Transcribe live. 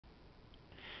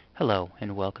Hello,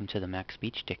 and welcome to the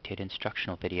MacSpeech Dictate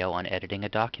instructional video on editing a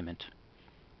document.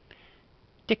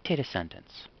 Dictate a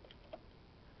sentence.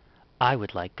 I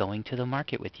would like going to the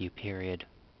market with you, period.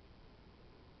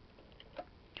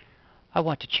 I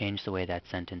want to change the way that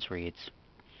sentence reads.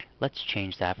 Let's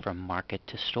change that from market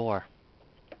to store.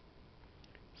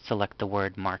 Select the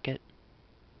word market,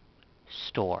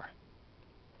 store.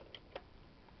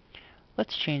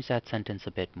 Let's change that sentence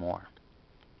a bit more.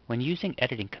 When using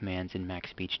editing commands in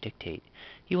MacSpeech Dictate,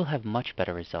 you will have much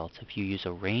better results if you use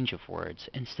a range of words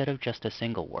instead of just a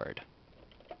single word.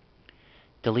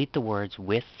 Delete the words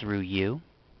with through you.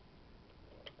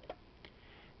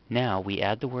 Now we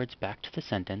add the words back to the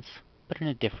sentence, but in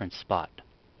a different spot.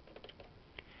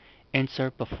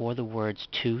 Insert before the words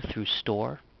to through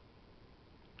store,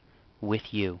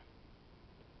 with you.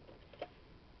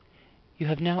 You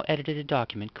have now edited a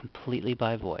document completely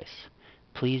by voice.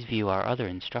 Please view our other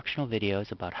instructional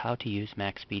videos about how to use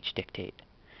MacSpeech Dictate.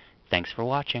 Thanks for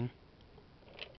watching.